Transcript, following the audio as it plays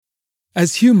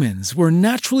As humans, we're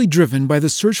naturally driven by the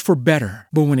search for better.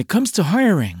 But when it comes to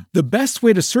hiring, the best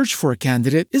way to search for a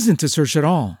candidate isn't to search at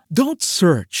all. Don't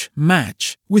search,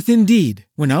 match with Indeed.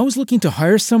 When I was looking to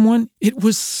hire someone, it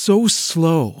was so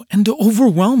slow and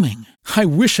overwhelming. I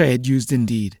wish I had used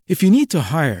Indeed. If you need to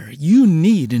hire, you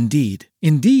need Indeed.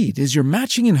 Indeed is your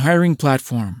matching and hiring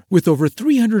platform with over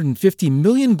 350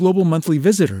 million global monthly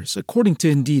visitors, according to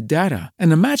Indeed data,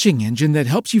 and a matching engine that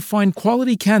helps you find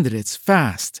quality candidates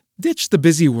fast. Ditch the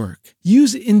busy work.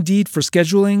 Use Indeed for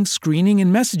scheduling, screening,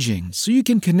 and messaging so you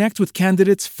can connect with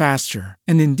candidates faster.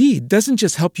 And Indeed doesn't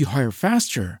just help you hire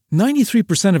faster.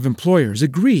 93% of employers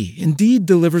agree Indeed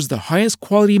delivers the highest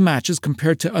quality matches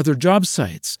compared to other job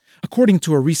sites, according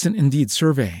to a recent Indeed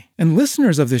survey. And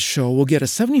listeners of this show will get a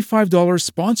 $75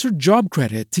 sponsored job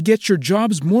credit to get your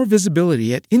jobs more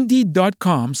visibility at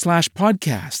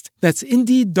Indeed.com/podcast. That's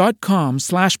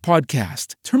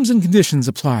Indeed.com/podcast. Terms and conditions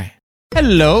apply.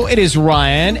 Hello, it is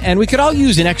Ryan, and we could all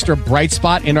use an extra bright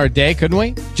spot in our day, couldn't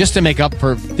we? Just to make up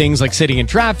for things like sitting in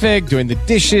traffic, doing the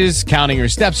dishes, counting your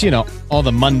steps, all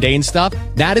the mundane stuff.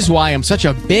 That is why I'm such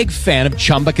a big fan of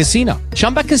Chumba Casino.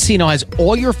 Chumba Casino has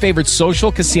all your favorite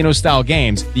social casino-style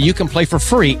games that you can play for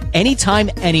free anytime,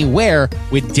 anywhere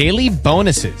with daily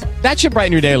bonuses. That should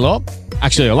brighten your day a little.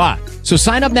 Actually, a lot. So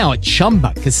sign up now at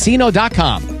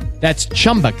ChumbaCasino.com. That's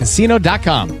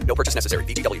ChumbaCasino.com. No purchase necessary.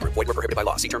 VGW Group. Void where prohibited by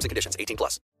law. See terms and conditions.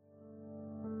 18+.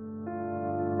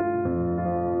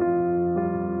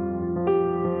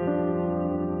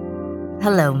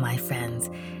 Hello, my friends.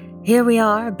 Here we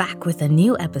are, back with a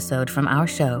new episode from our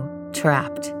show,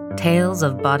 Trapped, Tales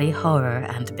of Body Horror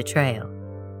and Betrayal.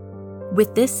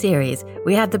 With this series,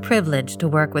 we had the privilege to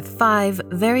work with 5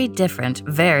 very different,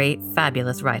 very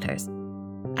fabulous writers.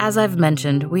 As I've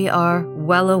mentioned, we are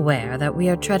well aware that we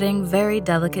are treading very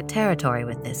delicate territory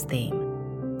with this theme,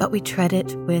 but we tread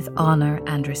it with honor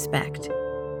and respect.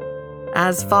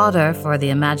 As fodder for the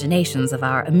imaginations of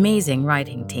our amazing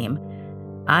writing team,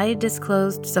 I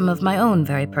disclosed some of my own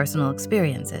very personal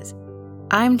experiences.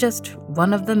 I'm just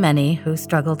one of the many who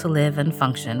struggle to live and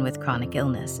function with chronic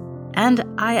illness, and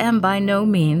I am by no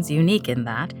means unique in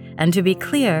that, and to be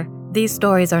clear, these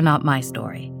stories are not my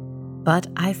story. But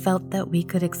I felt that we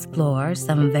could explore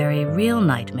some very real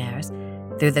nightmares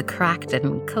through the cracked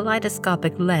and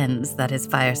kaleidoscopic lens that is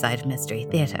Fireside Mystery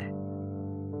Theater.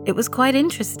 It was quite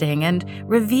interesting and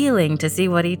revealing to see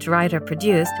what each writer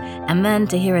produced and then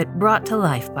to hear it brought to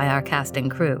life by our cast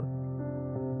and crew.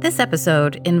 This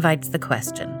episode invites the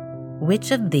question,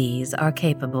 which of these are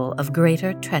capable of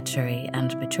greater treachery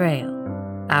and betrayal?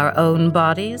 Our own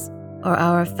bodies or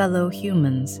our fellow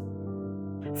humans?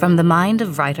 From the mind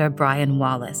of writer Brian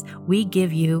Wallace, we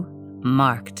give you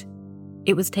Marked.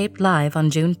 It was taped live on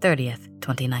June 30th,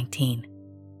 2019.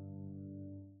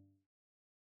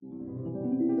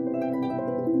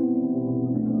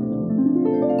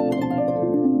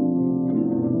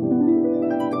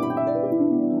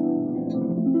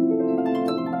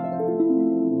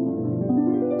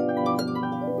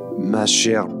 Ma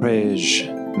chère Paige,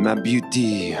 ma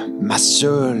beauty, ma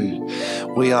soul,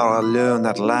 we are alone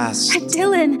at last.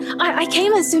 Dylan, I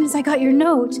came as soon as I got your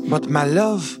note. But my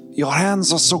love, your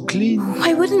hands are so clean.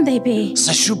 Why wouldn't they be?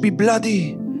 They should be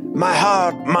bloody. My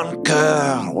heart, mon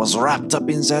cœur, was wrapped up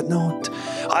in that note.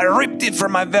 I ripped it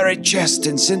from my very chest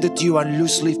and sent it to you on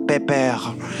loose leaf paper.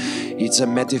 It's a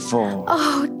metaphor.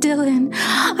 Oh, Dylan,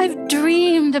 I've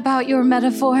dreamed about your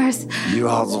metaphors. You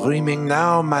are dreaming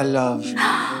now, my love.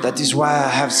 That is why I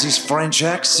have this French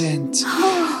accent.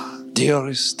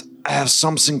 Dearest, I have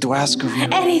something to ask of you.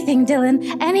 Anything, Dylan,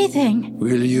 anything.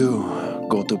 Will you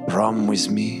go to prom with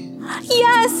me?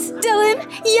 Yes, Dylan,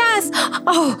 yes.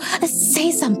 Oh,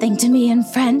 say something to me in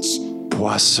French.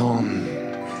 Poisson.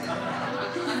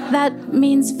 That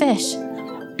means fish.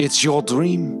 It's your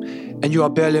dream, and you are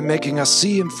barely making a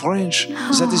C in French.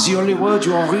 That is the only word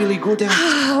you are really good at.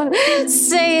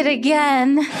 Say it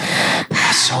again.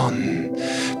 Poisson.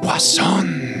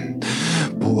 Poisson.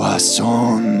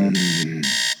 Poisson.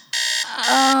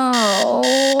 Oh.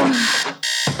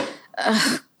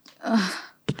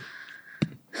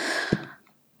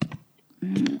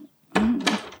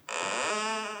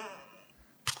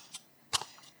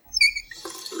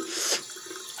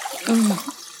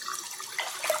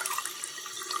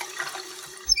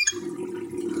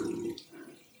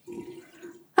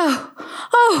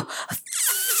 Oh,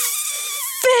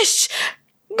 fish!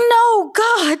 No,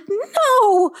 God,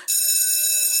 no!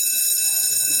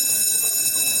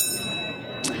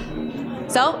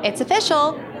 So, it's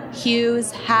official.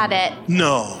 Hughes had it.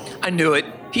 No. I knew it.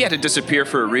 He had to disappear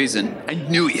for a reason. I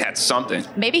knew he had something.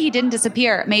 Maybe he didn't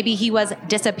disappear. Maybe he was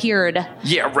disappeared.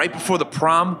 Yeah, right before the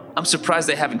prom. I'm surprised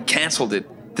they haven't canceled it.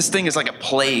 This thing is like a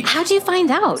plague. How'd you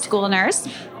find out? School nurse?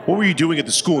 What were you doing at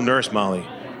the school nurse, Molly?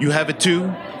 You have it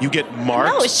too? You get marked?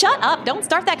 No, shut up. Don't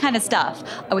start that kind of stuff.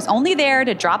 I was only there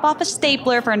to drop off a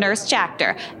stapler for Nurse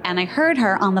Schachter, and I heard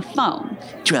her on the phone.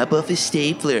 Drop off a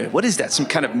stapler. What is that, some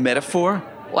kind of metaphor?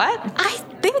 What? I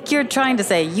think you're trying to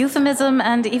say euphemism,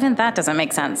 and even that doesn't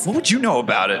make sense. What would you know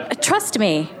about it? Trust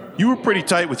me. You were pretty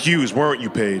tight with Hughes, weren't you,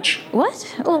 Paige?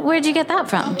 What? Well, where'd you get that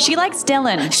from? She likes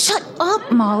Dylan. Shut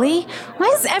up, Molly. Why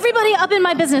is everybody up in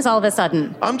my business all of a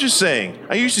sudden? I'm just saying,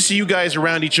 I used to see you guys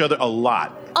around each other a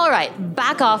lot. All right,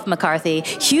 back off, McCarthy.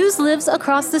 Hughes lives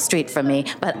across the street from me,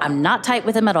 but I'm not tight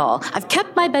with him at all. I've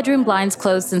kept my bedroom blinds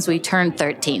closed since we turned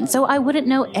 13, so I wouldn't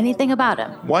know anything about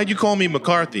him. Why'd you call me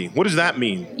McCarthy? What does that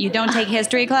mean? You don't take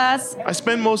history class? I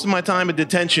spend most of my time at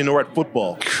detention or at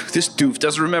football. This doof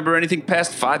doesn't remember anything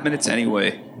past 5 minutes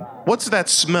anyway. What's that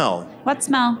smell? What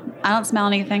smell? I don't smell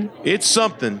anything. It's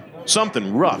something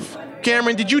rough.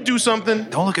 Cameron, did you do something?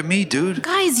 Don't look at me, dude.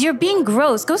 Guys, you're being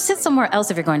gross. Go sit somewhere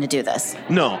else if you're going to do this.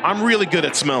 No, I'm really good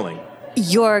at smelling.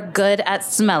 You're good at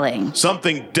smelling.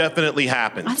 Something definitely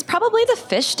happened. That's probably the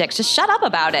fish sticks. Just shut up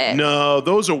about it. No,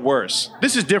 those are worse.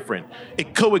 This is different.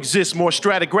 It coexists more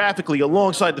stratigraphically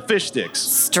alongside the fish sticks.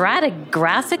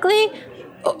 Stratigraphically?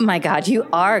 Oh my God, you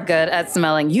are good at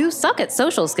smelling. You suck at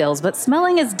social skills, but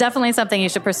smelling is definitely something you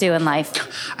should pursue in life.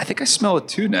 I think I smell it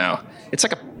too now. It's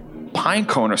like a pine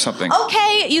cone or something.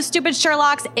 Okay, you stupid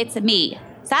Sherlocks, it's me.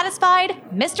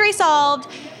 Satisfied? Mystery solved.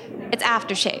 It's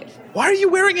aftershave. Why are you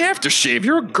wearing aftershave?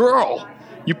 You're a girl.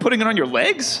 You putting it on your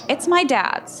legs? It's my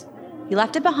dad's. He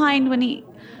left it behind when he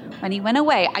went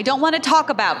away. I don't want to talk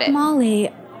about it.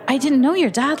 Molly, I didn't know your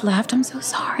dad left. I'm so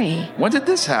sorry. When did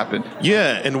this happen?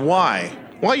 Yeah, and why?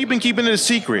 Why you been keeping it a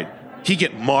secret? He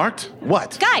get marked?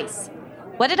 What? Guys,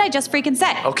 what did I just freaking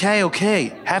say?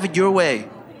 Okay. Have it your way.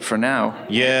 For now.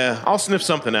 Yeah, I'll sniff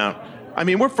something out. I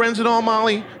mean, we're friends and all,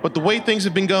 Molly, but the way things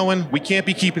have been going, we can't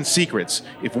be keeping secrets.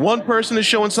 If one person is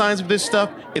showing signs of this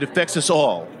stuff, it affects us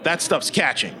all. That stuff's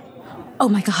catching. Oh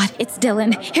my God, it's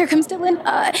Dylan. Here comes Dylan.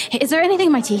 Is there anything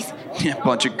in my teeth? Yeah,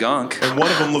 bunch of gunk. And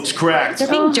one of them looks cracked. They're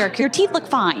being jerk. Your teeth look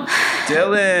fine.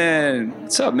 Dylan!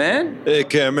 What's up, man? Hey,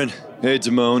 Cameron. Hey,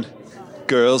 Damone.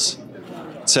 Girls.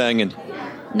 It's hanging.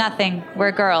 Nothing.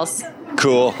 We're girls.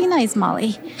 Cool. Be nice,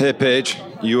 Molly. Hey, Paige.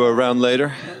 You around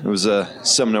later? It was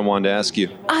something I wanted to ask you.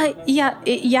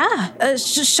 Yeah.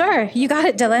 Sure. You got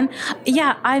it, Dylan.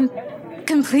 Yeah, I'm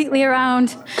completely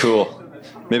around. Cool.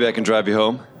 Maybe I can drive you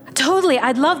home? Totally.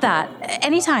 I'd love that.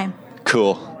 Anytime.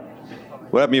 Cool.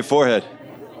 What happened to your forehead?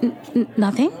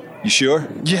 Nothing? You sure?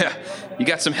 Yeah, you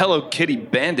got some Hello Kitty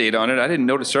Band-Aid on it. I didn't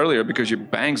notice earlier because your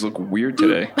bangs look weird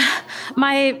today.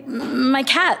 My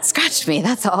cat scratched me,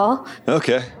 that's all.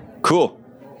 Okay. Cool.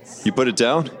 You put it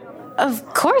down?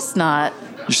 Of course not.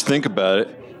 You should think about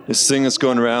it. This thing that's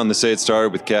going around, they say it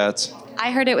started with cats.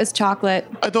 I heard it was chocolate.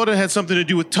 I thought it had something to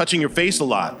do with touching your face a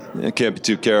lot. You can't be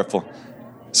too careful.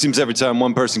 Seems every time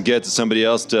one person gets it, somebody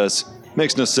else does.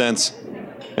 Makes no sense.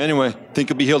 Anyway, think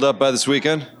you'll be healed up by this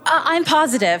weekend? I'm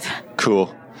positive.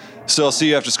 Cool. So I'll see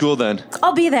you after school then.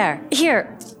 I'll be there.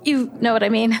 Here, you know what I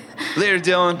mean. Later,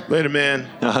 Dylan. Later, man.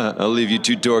 I'll leave you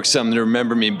two dorks something to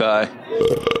remember me by.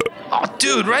 Oh,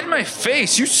 dude, right in my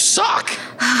face. You suck.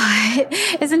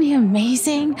 Isn't he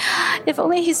amazing? If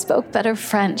only he spoke better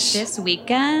French. This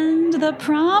weekend, the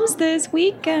prom's this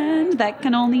weekend. That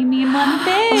can only mean one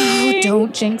thing. Oh,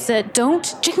 don't jinx it.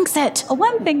 Don't jinx it.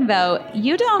 One thing, though,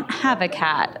 you don't have a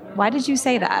cat. Why did you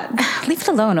say that? Leave it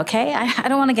alone, okay? I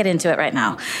don't want to get into it right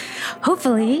now.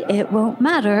 Hopefully, it won't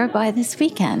matter by this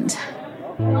weekend.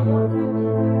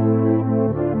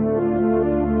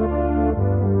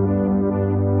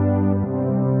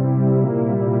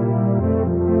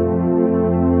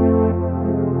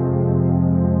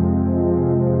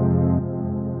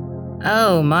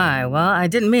 Oh my, well, I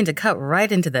didn't mean to cut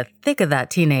right into the thick of that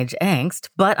teenage angst,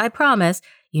 but I promise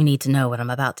you need to know what I'm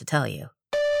about to tell you.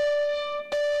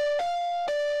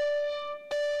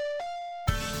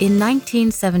 In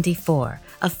 1974,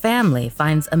 a family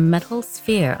finds a metal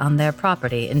sphere on their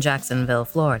property in Jacksonville,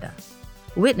 Florida.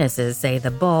 Witnesses say the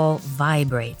ball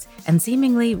vibrates and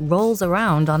seemingly rolls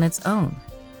around on its own.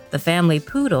 The family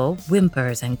poodle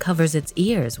whimpers and covers its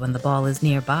ears when the ball is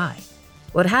nearby.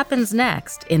 What happens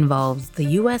next involves the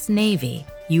U.S. Navy,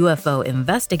 UFO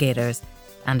investigators,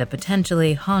 and a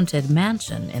potentially haunted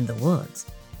mansion in the woods.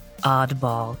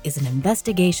 Oddball is an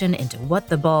investigation into what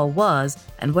the ball was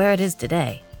and where it is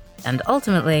today. And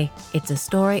ultimately, it's a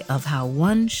story of how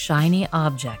one shiny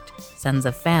object sends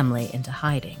a family into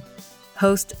hiding.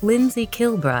 Host Lindsay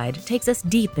Kilbride takes us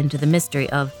deep into the mystery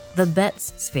of the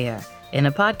Betts sphere in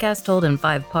a podcast told in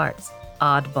 5 parts.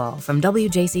 Oddball from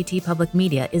WJCT Public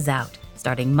Media is out,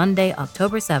 starting Monday,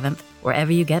 October 7th,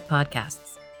 wherever you get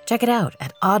podcasts. Check it out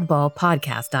at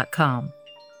oddballpodcast.com.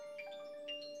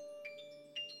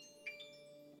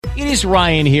 It is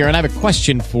Ryan here, and I have a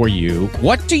question for you.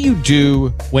 What do you do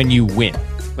when you win?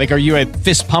 Like, are you a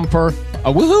fist pumper,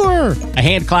 a woohooer, a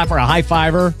hand clapper, a high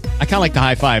fiver? I kind of like the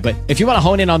high five, but if you want to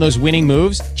hone in on those winning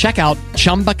moves, check out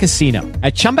Chumba Casino.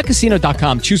 At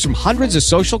ChumbaCasino.com, choose from hundreds of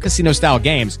social casino-style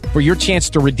games for your chance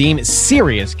to redeem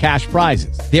serious cash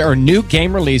prizes. There are new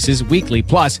game releases weekly,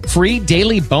 plus free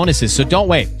daily bonuses. So don't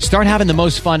wait. Start having the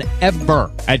most fun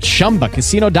ever at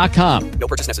ChumbaCasino.com. No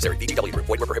purchase necessary. VGW Group.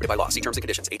 Void where prohibited by law. See terms and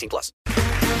conditions. 18+.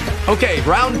 Okay,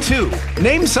 round 2.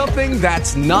 Name something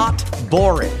that's not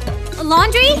boring. A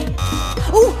laundry?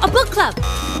 Ooh, a book club.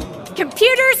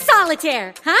 Computer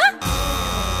solitaire, huh?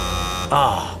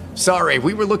 Ah, sorry,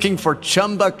 we were looking for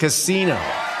Chumba Casino.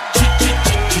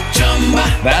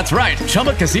 That's right,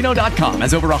 ChumbaCasino.com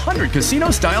has over 100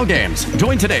 casino-style games.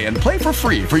 Join today and play for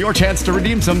free for your chance to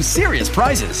redeem some serious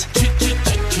prizes.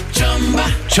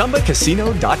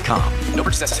 ChumbaCasino.com. No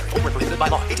purchase necessary. Void where prohibited by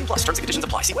law. 18+. Terms and conditions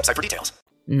apply. See website for details.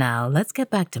 Now, let's get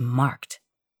back to Marked.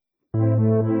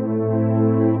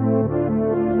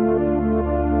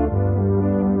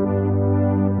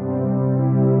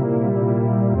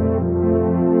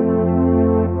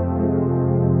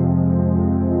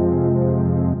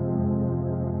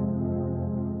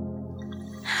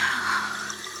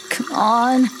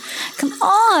 Come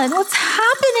on, what's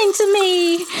happening to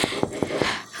me?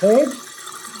 Paige?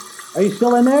 Are you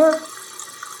still in there?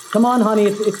 Come on, honey,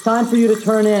 it's time for you to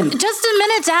turn in. Just a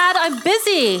minute, Dad, I'm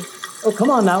busy. Oh,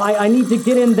 come on now, I need to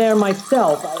get in there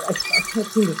myself. I can't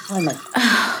seem to find my...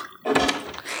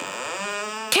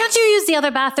 Can't you use the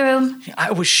other bathroom?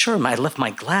 I was sure I left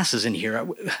my glasses in here.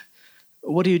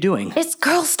 What are you doing? It's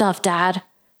girl stuff, Dad.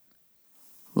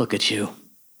 Look at you.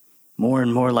 More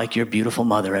and more like your beautiful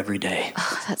mother every day.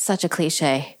 Oh, that's such a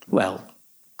cliche. Well,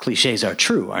 cliches are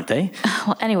true, aren't they?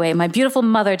 Well, anyway, my beautiful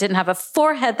mother didn't have a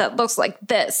forehead that looks like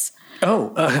this.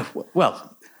 Oh,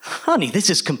 well, honey,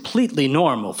 this is completely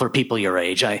normal for people your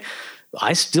age. I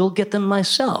still get them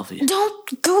myself.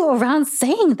 Don't go around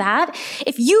saying that.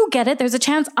 If you get it, there's a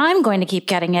chance I'm going to keep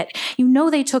getting it. You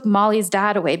know they took Molly's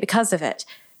dad away because of it.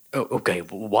 Oh, okay,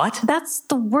 what? That's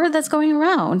the word that's going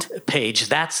around. Paige,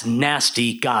 that's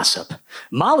nasty gossip.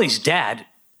 Molly's dad,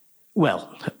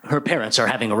 well, her parents are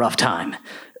having a rough time.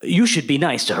 You should be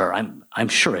nice to her. I'm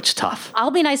sure it's tough.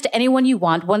 I'll be nice to anyone you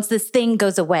want once this thing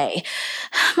goes away.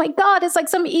 My God, it's like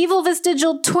some evil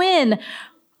vestigial twin.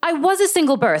 I was a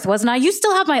single birth, wasn't I? You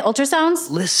still have my ultrasounds?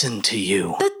 Listen to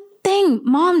you. The thing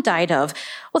Mom died of.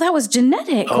 Well, that was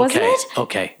genetic, wasn't it?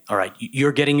 Okay, all right.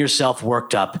 You're getting yourself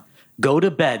worked up. Go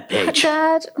to bed, Paige.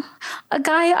 Dad, a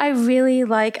guy I really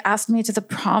like asked me to the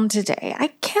prom today. I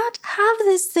can't have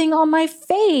this thing on my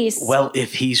face. Well,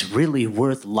 if he's really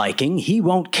worth liking, he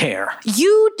won't care.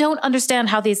 You don't understand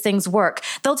how these things work.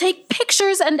 They'll take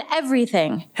pictures and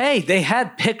everything. Hey, they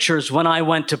had pictures when I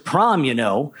went to prom, you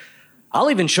know. I'll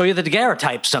even show you the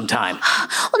daguerreotypes sometime.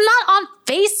 Well, not on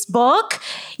Facebook.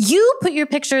 You put your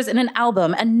pictures in an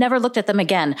album and never looked at them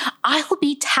again. I'll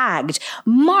be tagged,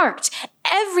 marked,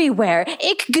 everywhere.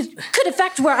 It could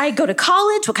affect where I go to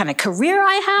college, what kind of career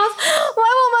I have.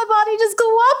 Why won't my body just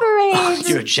cooperate? Oh,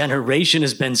 your generation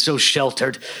has been so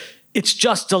sheltered. It's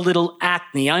just a little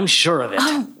acne, I'm sure of it.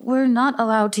 Oh, we're not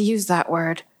allowed to use that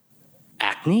word.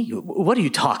 Acne? What are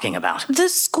you talking about? The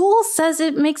school says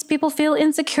it makes people feel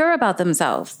insecure about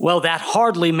themselves. Well, that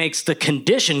hardly makes the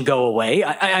condition go away.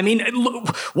 I mean,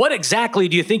 what exactly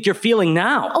do you think you're feeling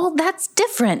now? Oh, that's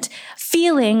different.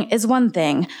 Feeling is one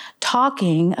thing.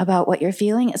 Talking about what you're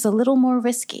feeling is a little more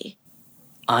risky.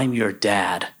 I'm your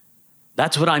dad.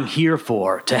 That's what I'm here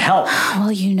for, to help.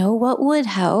 Well, you know what would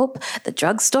help? The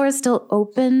drugstore is still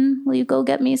open. Will you go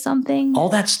get me something? All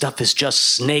that stuff is just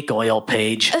snake oil,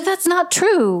 Paige. That's not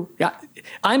true. Yeah,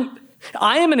 I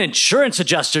am an insurance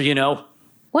adjuster, you know.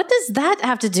 What does that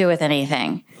have to do with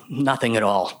anything? Nothing at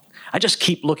all. I just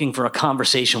keep looking for a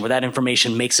conversation where that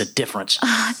information makes a difference.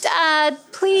 Dad,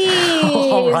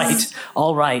 please.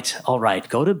 All right.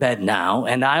 Go to bed now,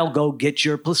 and I'll go get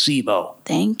your placebo.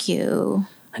 Thank you.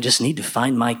 I just need to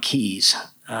find my keys.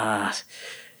 I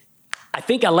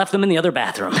think I left them in the other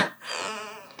bathroom.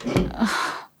 The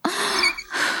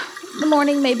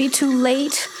morning may be too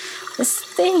late. This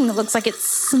thing looks like it's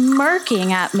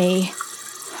smirking at me.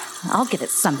 I'll give it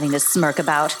something to smirk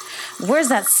about. Where's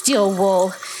that steel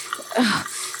wool?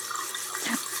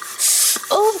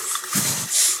 Oh.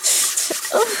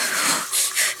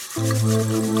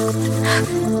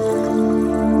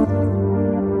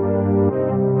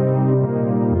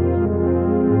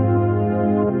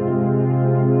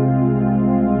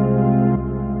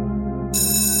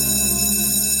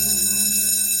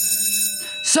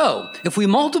 So, if we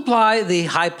multiply the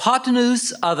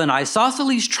hypotenuse of an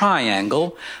isosceles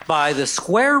triangle by the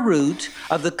square root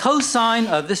of the cosine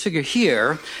of this figure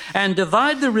here, and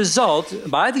divide the result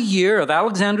by the year of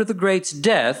Alexander the Great's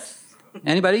death,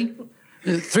 anybody?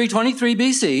 323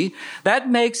 BC, that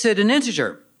makes it an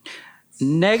integer.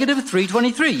 Negative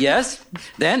 323, yes?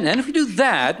 Then if we do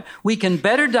that, we can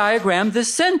better diagram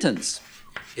this sentence.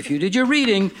 If you did your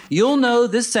reading, you'll know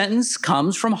this sentence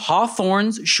comes from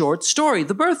Hawthorne's short story,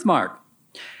 The Birthmark.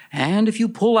 And if you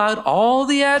pull out all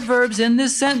the adverbs in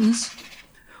this sentence,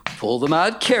 pull them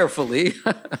out carefully,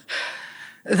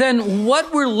 then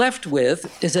what we're left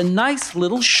with is a nice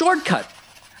little shortcut,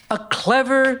 a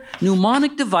clever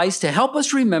mnemonic device to help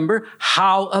us remember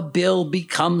how a bill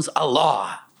becomes a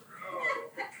law.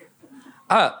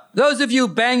 Those of you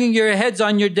banging your heads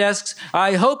on your desks,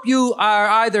 I hope you are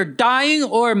either dying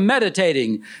or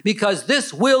meditating, because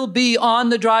this will be on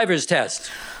the driver's test.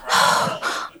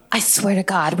 I swear to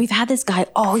God, we've had this guy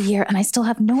all year, and I still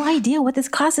have no idea what this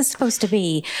class is supposed to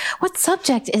be. What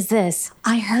subject is this?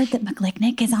 I heard that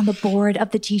McLicknick is on the board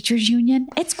of the teachers' union.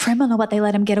 It's criminal what they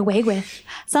let him get away with.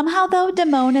 Somehow, though,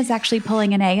 Damone is actually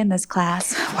pulling an A in this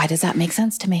class. Why does that make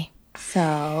sense to me?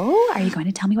 So, are you going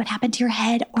to tell me what happened to your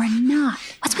head or not?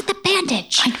 What's with the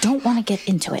bandage? I don't want to get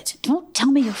into it. Don't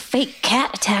tell me your fake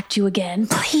cat attacked you again.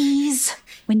 Please.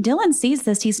 When Dylan sees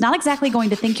this, he's not exactly going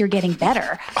to think you're getting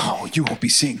better. Oh, you won't be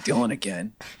seeing Dylan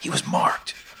again. He was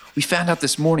marked. We found out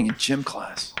this morning in gym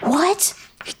class. What?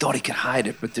 He thought he could hide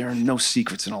it, but there are no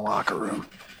secrets in a locker room.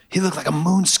 He looked like a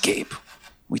moonscape.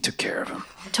 We took care of him.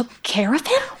 Took care of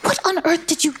him? What on earth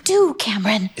did you do,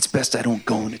 Cameron? It's best I don't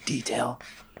go into detail.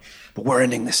 But we're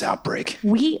ending this outbreak.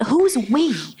 We? Who's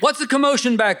we? What's the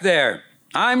commotion back there?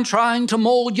 I'm trying to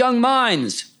mold young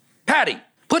minds. Patty,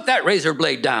 put that razor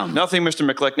blade down. Nothing, Mr.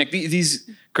 McLicknick. These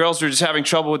girls are just having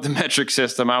trouble with the metric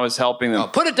system. I was helping them. Oh,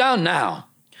 put it down now.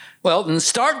 Well, then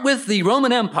start with the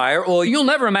Roman Empire, or you'll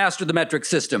never master the metric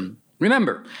system.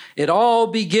 Remember, it all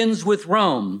begins with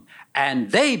Rome,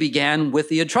 and they began with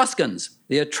the Etruscans.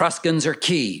 The Etruscans are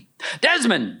key.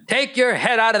 Desmond, take your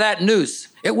head out of that noose.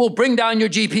 It will bring down your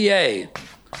GPA.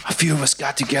 A few of us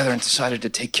got together and decided to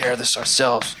take care of this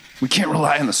ourselves. We can't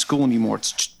rely on the school anymore.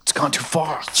 It's gone too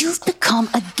far. You've become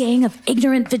a gang of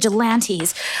ignorant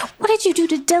vigilantes. What did you do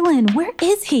to Dylan? Where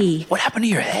is he? What happened to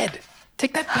your head?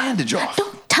 Take that bandage off.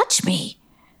 Don't touch me.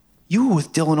 You were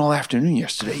with Dylan all afternoon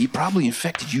yesterday. He probably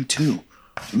infected you too.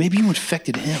 Maybe you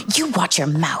infected him. You watch your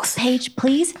mouth. Paige,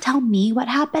 please tell me what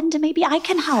happened. Maybe I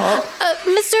can help.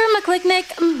 Mr.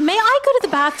 McLicknick, may I go to the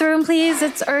bathroom, please?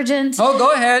 It's urgent. Oh,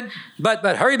 go ahead. But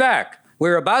hurry back.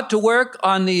 We're about to work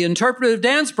on the interpretive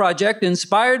dance project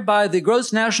inspired by the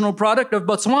gross national product of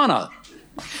Botswana.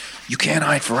 You can't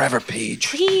hide forever, Paige.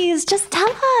 Please, just tell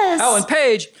us. Oh, and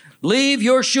Paige, leave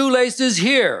your shoelaces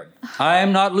here. I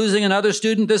am not losing another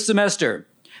student this semester.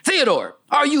 Theodore,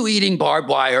 are you eating barbed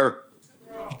wire?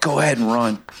 Go ahead and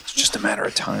run. It's just a matter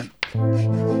of time.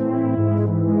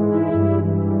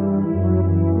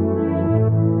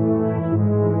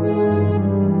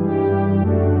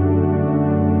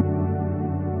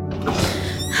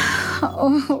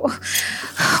 Oh,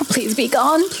 please be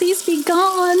gone. Please be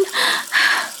gone.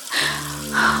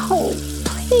 Oh,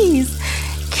 please.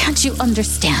 Can't you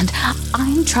understand?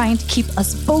 I'm trying to keep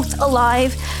us both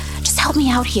alive. Just help me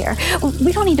out here.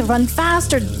 We don't need to run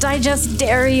fast or digest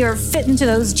dairy or fit into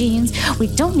those jeans. We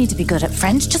don't need to be good at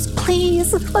French. Just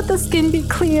please let the skin be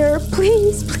clear.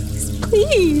 Please, please,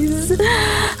 please.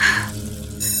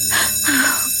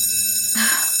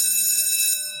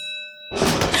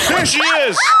 There she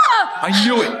is! I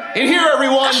knew it. In here,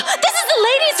 everyone! This is the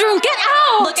ladies' room. Get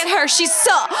out! Look at her. She's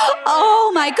so...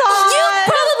 Oh, my God. You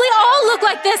probably all look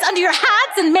like this under your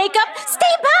hats and makeup.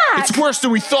 Stay back. It's worse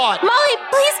than we thought. Molly,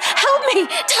 please help me.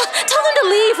 Tell them to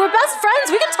leave. We're best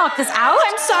friends. We can talk this out.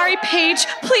 I'm sorry, Paige.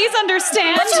 Please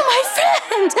understand. But you're my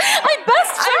friend. My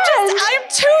best friend. I'm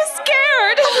too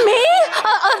scared. Of me?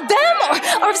 Of them?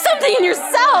 Or of something in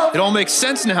yourself? It all makes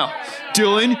sense now.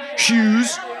 Dylan,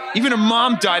 Hughes, even her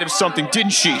mom died of something,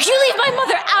 didn't she? You leave my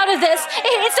mother out of this.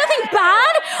 It's nothing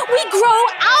bad. We grow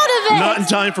out of it. Not in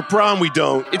time for prom, we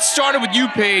don't. It started with you,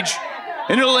 Paige.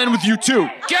 And it'll end with you, too.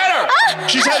 Get her!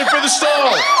 She's headed for the stall.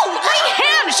 Oh, my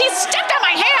hand! She stepped on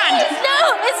my hand!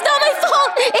 No, it's not my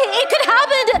fault. It could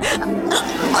happen.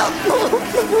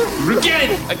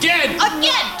 Again! Again!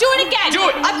 Again! Do it again! Do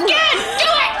it! Again! Do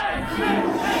it!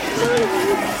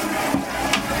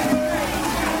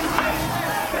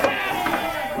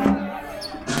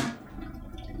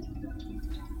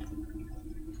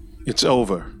 It's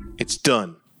over. It's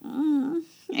done.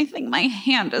 I think my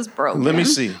hand is broken. Let me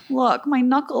see. Look, my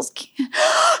knuckles can't.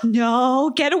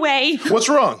 No, get away. What's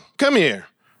wrong? Come here.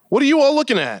 What are you all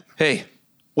looking at? Hey,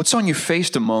 what's on your face,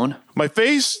 Damone? My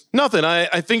face? Nothing.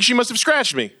 I think she must have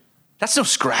scratched me. That's no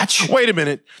scratch. Wait a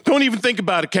minute. Don't even think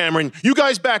about it, Cameron. You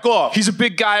guys back off. He's a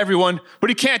big guy, everyone, but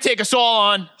he can't take us all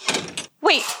on.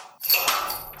 Wait.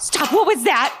 Stop. What was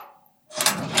that?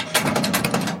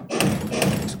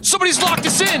 Somebody's locked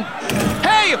us in.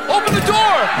 Hey, open the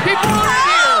door. People are in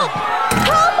here.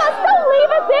 Help us! Don't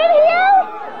leave us in here!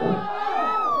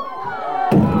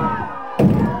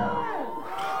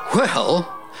 Well,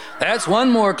 that's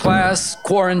one more class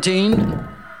quarantined.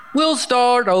 We'll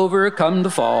start over come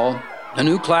the fall. A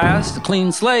new class, a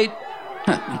clean slate.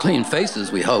 And clean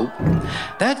faces, we hope.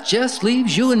 That just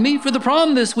leaves you and me for the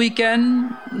prom this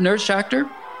weekend, Nurse Schachter.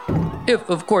 If,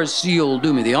 of course, you'll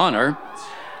do me the honor.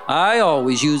 I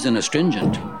always use an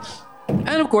astringent.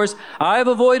 And, of course, I've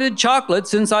avoided chocolate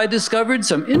since I discovered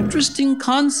some interesting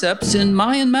concepts in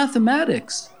Mayan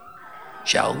mathematics.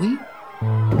 Shall we?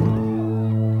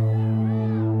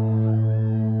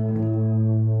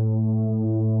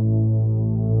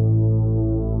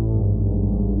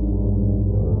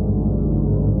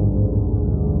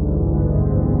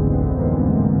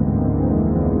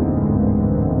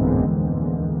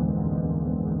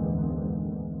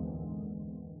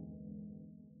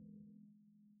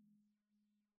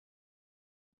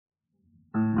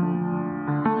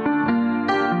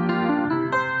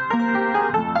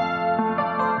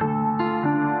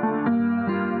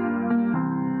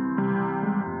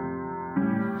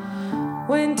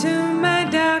 Went to my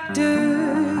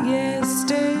doctor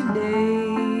yesterday.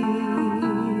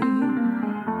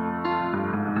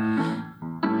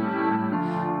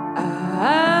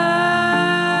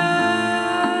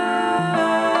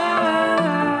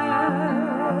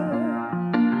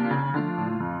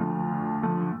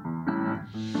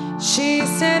 She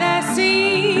said I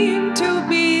seem to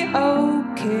be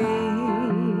okay.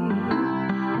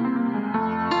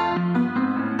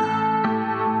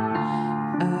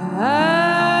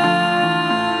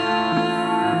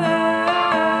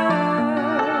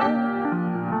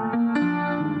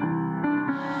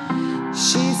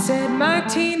 She said,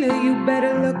 Martina, you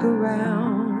better look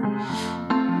around.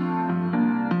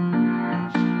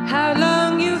 How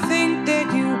long you think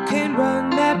that you can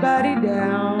run that body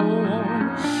down?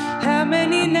 How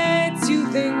many nights you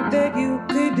think that you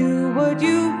could do what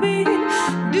you've been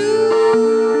doing?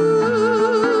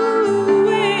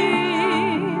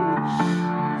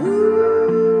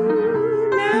 Ooh,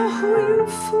 now who you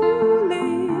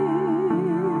fooling?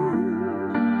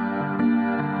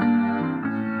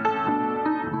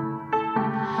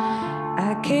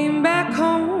 I came back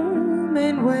home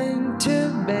and went to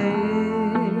bed.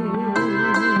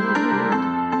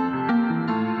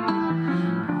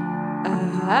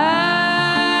 I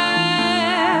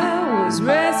was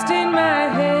resting my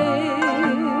head.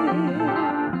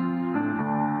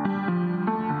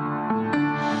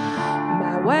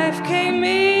 My wife came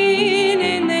in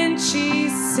and then she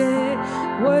said,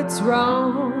 what's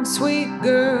wrong, sweet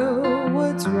girl,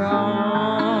 what's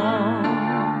wrong?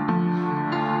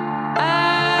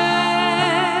 I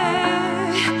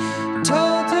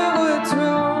told her what's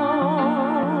wrong.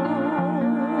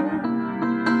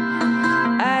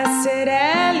 I said,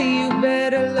 Allie, you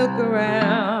better look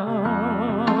around.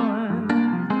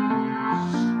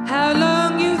 How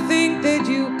long you think that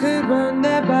you could run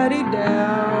that body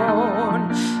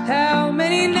down? How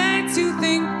many nights you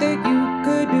think that you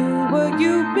could do what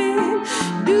you've been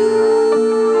doing?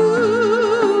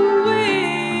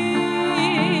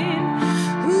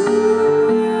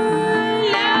 Ooh,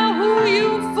 now who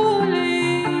you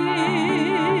fooling?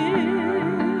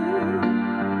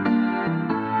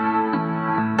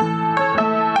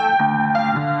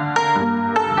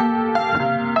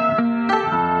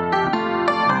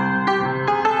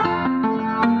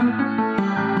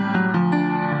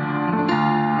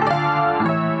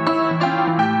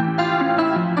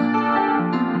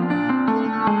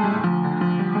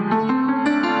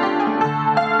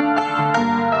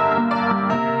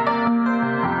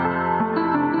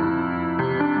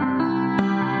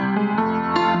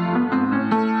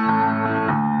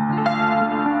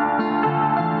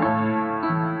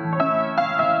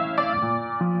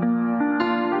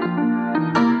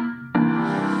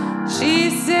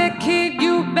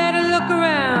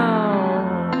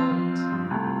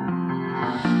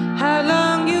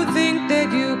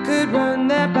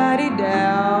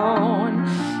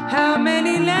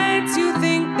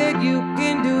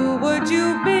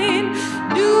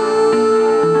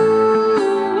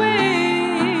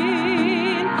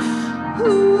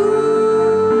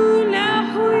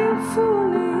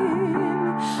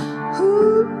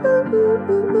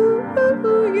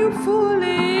 you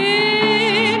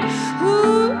fooling.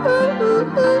 Ooh,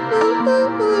 you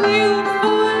fooling. You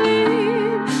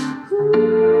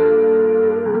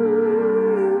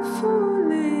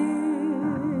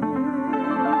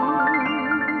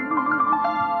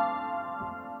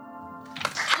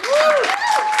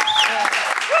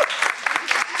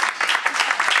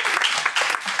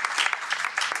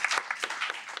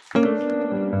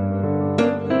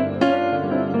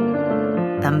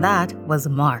And that was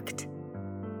Marked.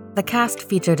 The cast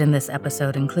featured in this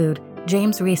episode include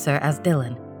James Reeser as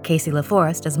Dylan, Casey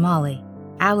LaForest as Molly,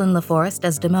 Alan LaForest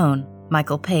as Damone,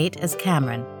 Michael Pate as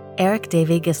Cameron, Eric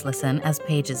Davey Gislason as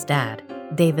Paige's dad,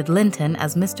 David Linton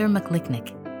as Mr.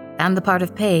 McLicknick, and the part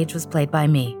of Paige was played by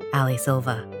me, Ali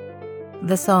Silva.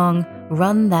 The song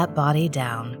Run That Body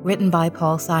Down, written by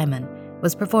Paul Simon,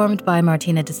 was performed by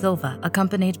Martina De Silva,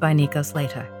 accompanied by Nico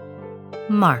Slater.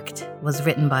 Marked was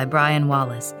written by Brian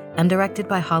Wallace and directed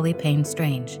by Holly Payne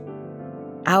Strange.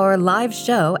 Our live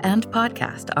show and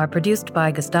podcast are produced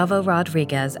by Gustavo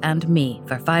Rodriguez and me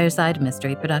for Fireside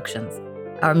Mystery Productions.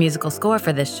 Our musical score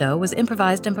for this show was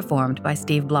improvised and performed by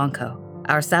Steve Blanco.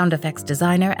 Our sound effects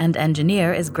designer and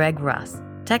engineer is Greg Russ.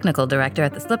 Technical director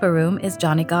at the Slipper Room is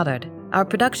Johnny Goddard. Our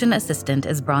production assistant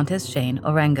is Brontes Shane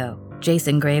Orengo.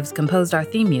 Jason Graves composed our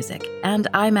theme music, and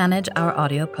I manage our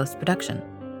audio post-production.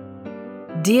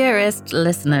 Dearest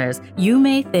listeners, you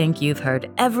may think you've heard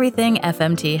everything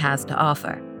FMT has to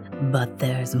offer, but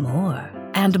there's more.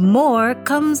 And more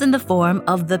comes in the form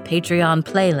of the Patreon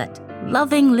Playlet,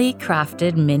 lovingly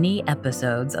crafted mini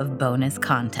episodes of bonus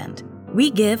content. We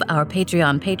give our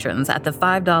Patreon patrons at the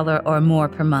 $5 or more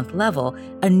per month level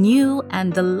a new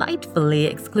and delightfully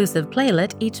exclusive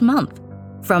playlet each month.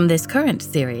 From this current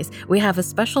series, we have a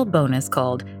special bonus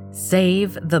called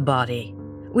Save the Body.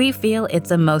 We feel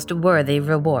it's a most worthy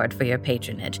reward for your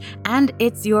patronage, and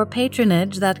it's your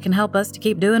patronage that can help us to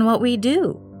keep doing what we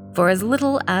do. For as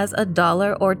little as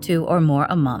 $1 or $2 or more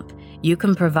a month, you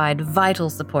can provide vital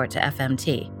support to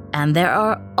FMT, and there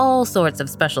are all sorts of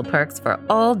special perks for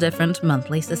all different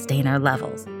monthly sustainer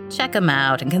levels. Check them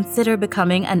out and consider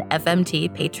becoming an FMT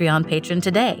Patreon patron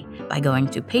today by going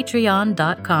to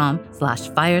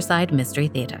patreon.com/Fireside Mystery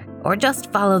Theater, or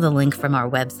just follow the link from our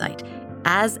website.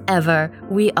 As ever,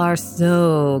 we are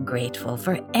so grateful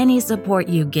for any support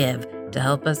you give to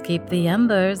help us keep the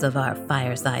embers of our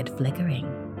fireside flickering.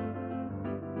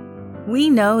 We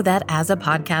know that as a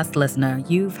podcast listener,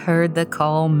 you've heard the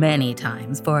call many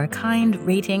times for a kind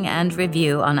rating and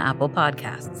review on Apple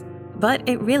Podcasts. But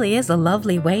it really is a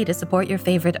lovely way to support your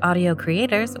favorite audio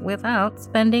creators without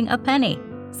spending a penny.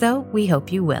 So we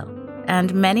hope you will.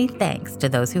 And many thanks to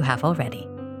those who have already.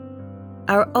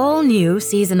 Our all-new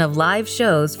season of live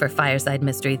shows for Fireside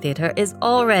Mystery Theater is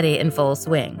already in full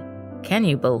swing. Can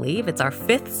you believe it's our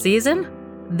 5th season?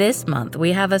 This month,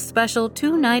 we have a special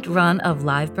 2-night run of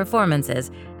live performances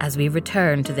as we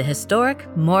return to the historic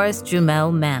Morris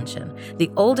Jumel Mansion, the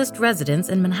oldest residence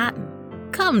in Manhattan.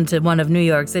 Come to one of New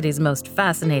York City's most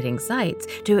fascinating sites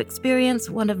to experience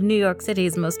one of New York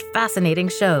City's most fascinating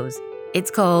shows.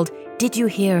 It's called Did You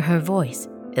Hear Her Voice?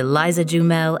 Eliza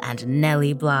Jumel and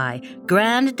Nellie Bly,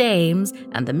 Grand Dames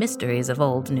and the Mysteries of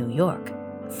Old New York.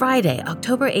 Friday,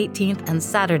 October 18th and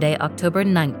Saturday, October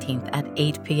 19th at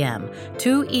 8 p.m.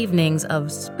 2 evenings of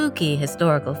spooky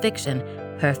historical fiction,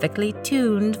 perfectly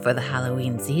tuned for the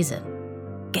Halloween season.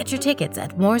 Get your tickets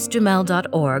at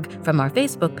morrisjumel.org from our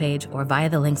Facebook page or via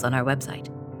the links on our website.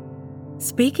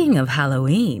 Speaking of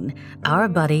Halloween, our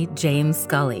buddy James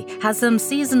Scully has some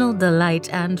seasonal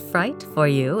delight and fright for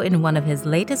you in one of his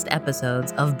latest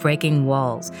episodes of Breaking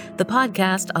Walls, the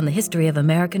podcast on the history of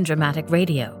American dramatic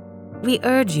radio. We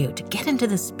urge you to get into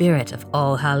the spirit of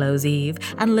All Hallows Eve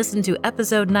and listen to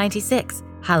episode 96,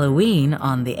 Halloween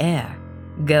on the Air.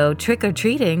 Go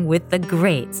trick-or-treating with the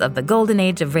greats of the golden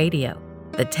age of radio.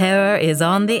 The terror is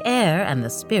on the air and the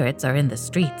spirits are in the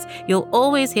streets. You'll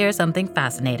always hear something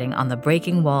fascinating on the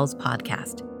Breaking Walls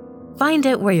podcast. Find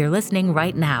it where you're listening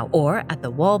right now or at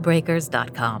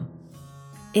thewallbreakers.com.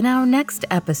 In our next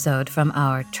episode from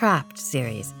our Trapped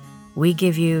series, we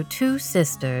give you 2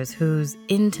 sisters whose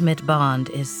intimate bond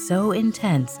is so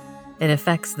intense it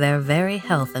affects their very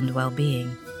health and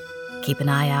well-being. Keep an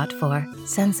eye out for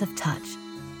Sense of Touch.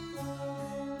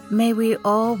 May we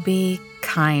all be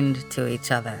kind to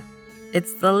each other.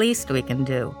 It's the least we can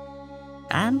do.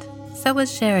 And so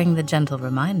is sharing the gentle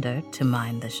reminder to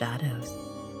mind the shadows.